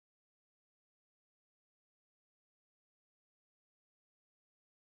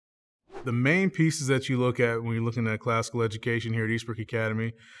The main pieces that you look at when you're looking at classical education here at Eastbrook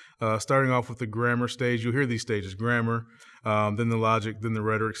Academy, starting off with the grammar stage, you'll hear these stages: grammar, then the logic, then the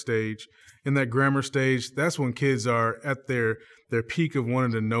rhetoric stage. In that grammar stage, that's when kids are at their peak of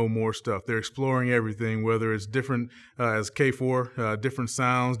wanting to know more stuff. They're exploring everything, whether it's different, as K4, different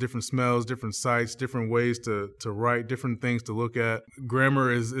sounds, different smells, different sights, different ways to write, different things to look at.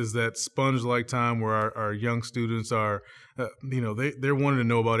 Grammar is that sponge-like time where our young students are, they're wanting to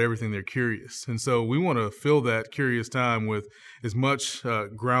know about everything. They're curious. And so we want to fill that curious time with as much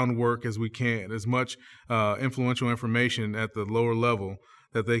groundwork as we can, as much influential information at the lower level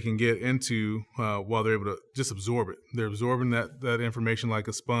that they can get into while they're able to just absorb it. They're absorbing that information like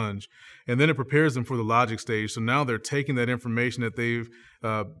a sponge. And then it prepares them for the logic stage. So now they're taking that information that they've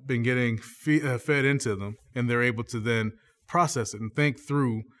been getting fed into them, and they're able to then process it and think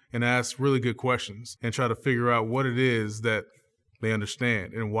through and ask really good questions and try to figure out what it is that they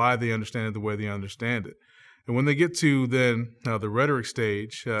understand and why they understand it the way they understand it. And when they get to then the rhetoric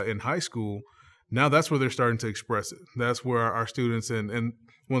stage in high school, now that's where they're starting to express it. That's where our students, and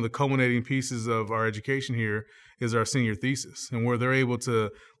one of the culminating pieces of our education here is our senior thesis, and where they're able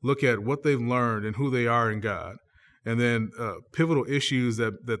to look at what they've learned and who they are in God, and then pivotal issues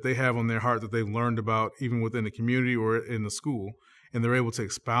that they have on their heart that they've learned about even within the community or in the school, and they're able to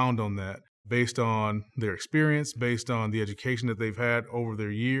expound on that based on their experience, based on the education that they've had over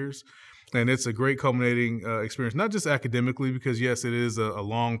their years. And it's a great culminating experience, not just academically, because yes, it is a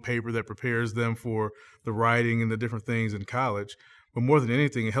long paper that prepares them for the writing and the different things in college, but more than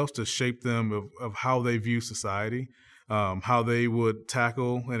anything, it helps to shape them of how they view society, how they would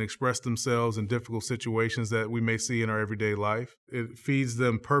tackle and express themselves in difficult situations that we may see in our everyday life. It feeds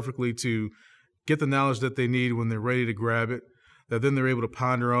them perfectly to get the knowledge that they need when they're ready to grab it, that then they're able to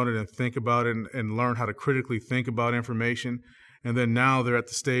ponder on it and think about it and learn how to critically think about information. And then now they're at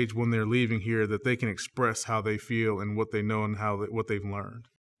the stage when they're leaving here that they can express how they feel and what they know and what they've learned.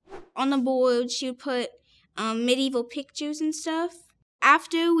 On the board, she would put medieval pictures and stuff.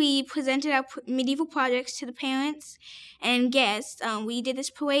 After we presented our medieval projects to the parents and guests, we did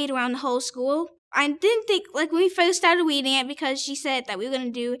this parade around the whole school. I didn't think, like, when we first started reading it, because she said that we were going to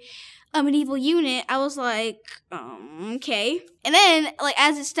do a medieval unit, I was like, okay. And then, like,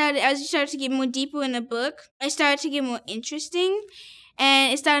 as you started to get more deeper in the book, it started to get more interesting,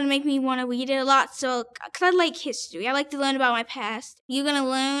 and it started to make me want to read it a lot. So, because I like history, I like to learn about my past. You're going to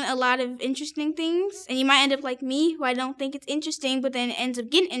learn a lot of interesting things, and you might end up like me, who I don't think it's interesting, but then it ends up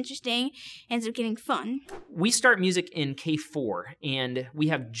getting interesting, ends up getting fun. We start music in K4, and we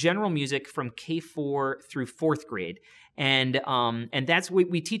have general music from K4 through 4th grade. And that's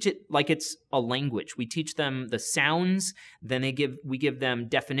we teach it like it's a language. We teach them the sounds, then we give them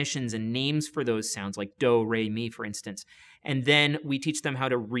definitions and names for those sounds, like do, re, mi, for instance. And then we teach them how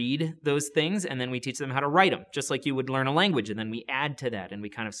to read those things, and then we teach them how to write them, just like you would learn a language. And then we add to that, and we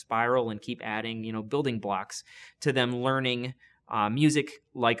kind of spiral and keep adding, building blocks to them learning music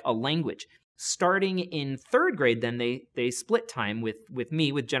like a language. Starting in 3rd grade, then they split time with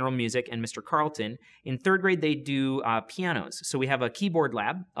me, with general music, and Mr. Carlton. In 3rd grade, they do pianos. So we have a keyboard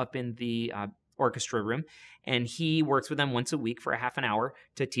lab up in the orchestra room, and he works with them once a week for a half an hour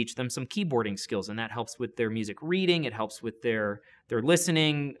to teach them some keyboarding skills, and that helps with their music reading. It helps with their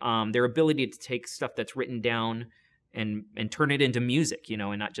listening, their ability to take stuff that's written down and turn it into music,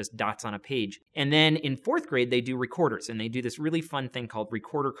 and not just dots on a page. And then in 4th grade, they do recorders, and they do this really fun thing called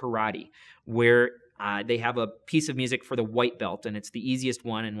recorder karate, where they have a piece of music for the white belt, and it's the easiest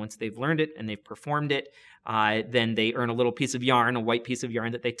one. And once they've learned it and they've performed it, then they earn a little piece of yarn, a white piece of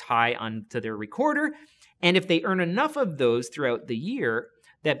yarn that they tie onto their recorder. And if they earn enough of those throughout the year,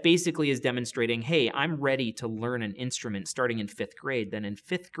 that basically is demonstrating, hey, I'm ready to learn an instrument starting in 5th grade. Then in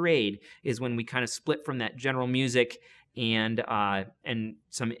 5th grade is when we kind of split from that general music and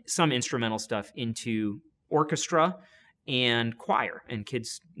some instrumental stuff into orchestra and choir, and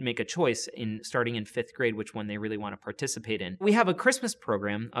kids make a choice starting in 5th grade which one they really want to participate in. We have a Christmas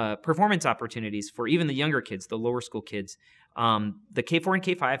program, performance opportunities for even the younger kids, the lower school kids. The K4 and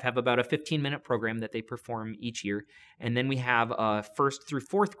K5 have about a 15-minute program that they perform each year, and then we have a 1st through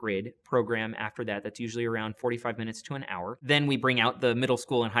 4th grade program after that. That's usually around 45 minutes to an hour. Then we bring out the middle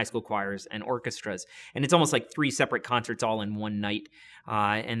school and high school choirs and orchestras, and it's almost like 3 separate concerts all in one night.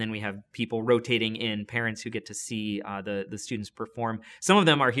 And then we have people rotating in, parents who get to see the students perform. Some of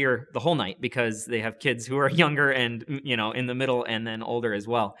them are here the whole night because they have kids who are younger and in the middle and then older as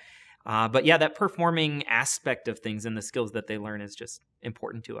well. But yeah, that performing aspect of things and the skills that they learn is just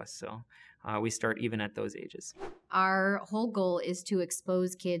important to us. So we start even at those ages. Our whole goal is to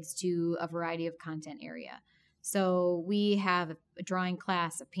expose kids to a variety of content area. So we have a drawing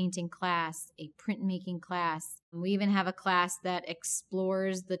class, a painting class, a printmaking class. We even have a class that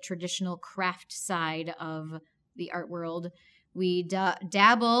explores the traditional craft side of the art world. We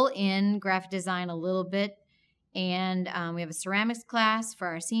dabble in graphic design a little bit, and we have a ceramics class for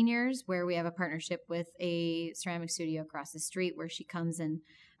our seniors where we have a partnership with a ceramic studio across the street where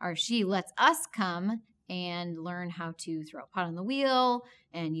she lets us come and learn how to throw a pot on the wheel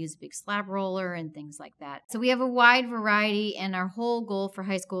and use a big slab roller and things like that. So we have a wide variety, and our whole goal for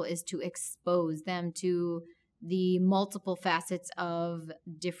high school is to expose them to the multiple facets of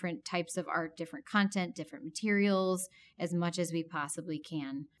different types of art, different content, different materials, as much as we possibly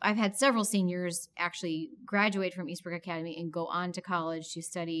can. I've had several seniors actually graduate from Eastbrook Academy and go on to college to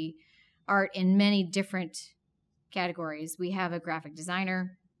study art in many different categories. We have a graphic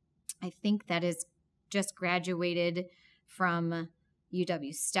designer, I think, that is just graduated from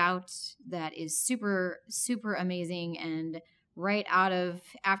UW Stout, that is super, super amazing. And right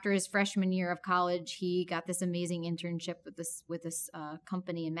after his freshman year of college, he got this amazing internship with this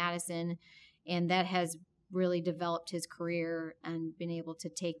company in Madison, and that has really developed his career and been able to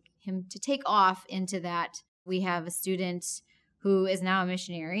take off into that. We have a student who is now a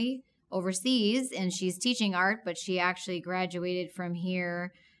missionary overseas, and she's teaching art, but she actually graduated from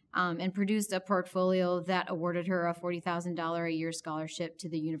here and produced a portfolio that awarded her a $40,000 a year scholarship to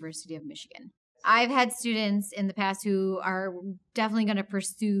the University of Michigan. I've had students in the past who are definitely going to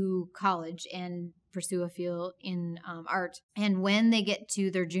pursue college and pursue a field in art. And when they get to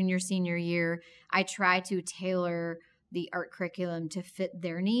their junior, senior year, I try to tailor the art curriculum to fit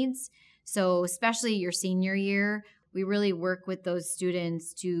their needs. So especially your senior year, we really work with those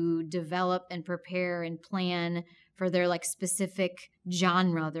students to develop and prepare and plan for their specific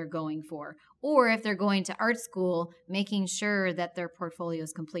genre they're going for. Or if they're going to art school, making sure that their portfolio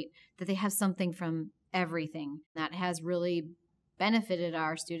is complete, that they have something from everything. That has really benefited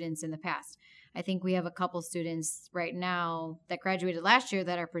our students in the past. I think we have a couple students right now that graduated last year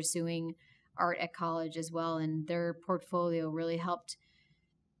that are pursuing art at college as well, and their portfolio really helped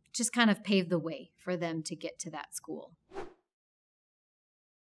just kind of pave the way for them to get to that school.